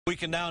We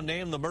can now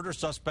name the murder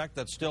suspect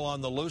that's still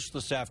on the loose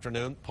this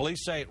afternoon.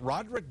 Police say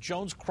Roderick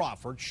Jones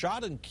Crawford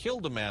shot and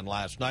killed a man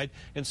last night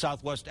in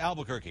southwest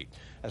Albuquerque.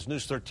 As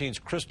News 13's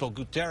Crystal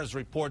Gutierrez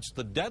reports,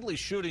 the deadly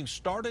shooting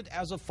started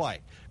as a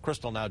fight.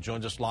 Crystal now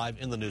joins us live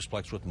in the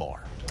Newsplex with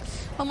more.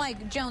 Well,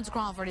 Mike, Jones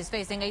Crawford is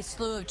facing a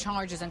slew of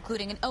charges,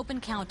 including an open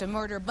count of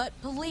murder, but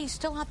police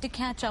still have to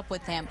catch up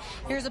with him.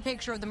 Here's a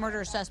picture of the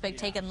murder suspect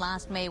taken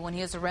last May when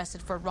he was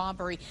arrested for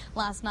robbery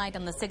last night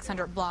on the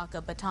 600 block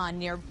of Baton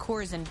near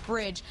Corzine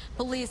Bridge.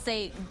 Police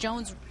say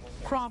Jones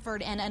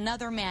Crawford and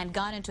another man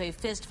got into a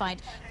fist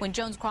fight when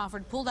Jones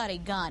Crawford pulled out a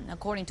gun.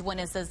 According to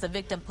witnesses, the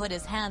victim put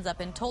his hands up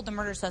and told the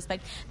murder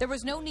suspect there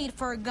was no need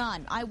for a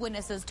gun.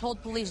 Eyewitnesses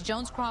told police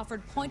Jones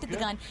Crawford pointed the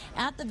gun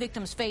at the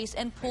victim's face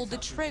and pulled the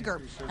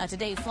trigger.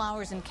 Today,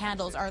 flowers and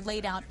candles are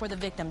laid out where the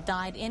victim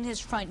died in his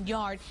front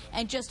yard,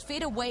 and just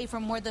feet away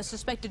from where the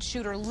suspected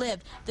shooter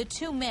lived, the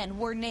two men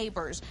were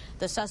neighbors.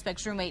 The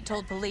suspect's roommate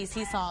told police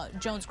he saw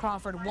Jones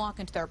Crawford walk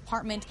into their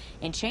apartment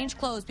and change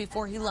clothes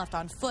before he left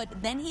on foot.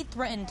 Then he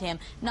threatened him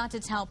not to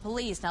tell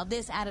police. Now,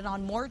 this added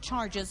on more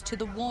charges to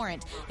the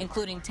warrant,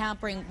 including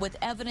tampering with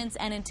evidence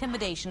and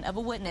intimidation of a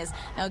witness.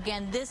 Now,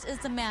 again, this is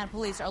the man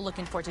police are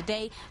looking for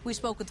today. We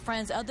spoke with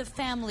friends of the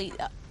family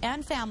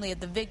and family of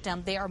the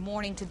victim. They are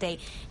mourning today,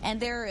 and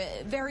they're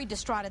very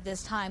distraught at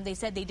this time. They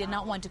said they did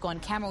not want to go on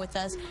camera with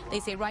us. They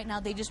say right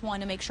now they just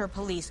want to make sure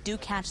police do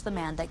catch the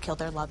man that killed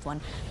their loved one.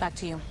 Back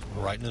to you.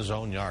 Right in his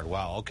own yard.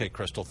 Wow. Okay,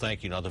 Crystal,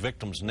 thank you. Now, the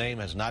victim's name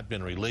has not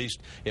been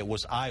released. It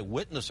was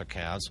eyewitness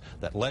accounts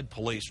that led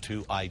police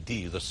to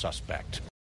ID the suspect.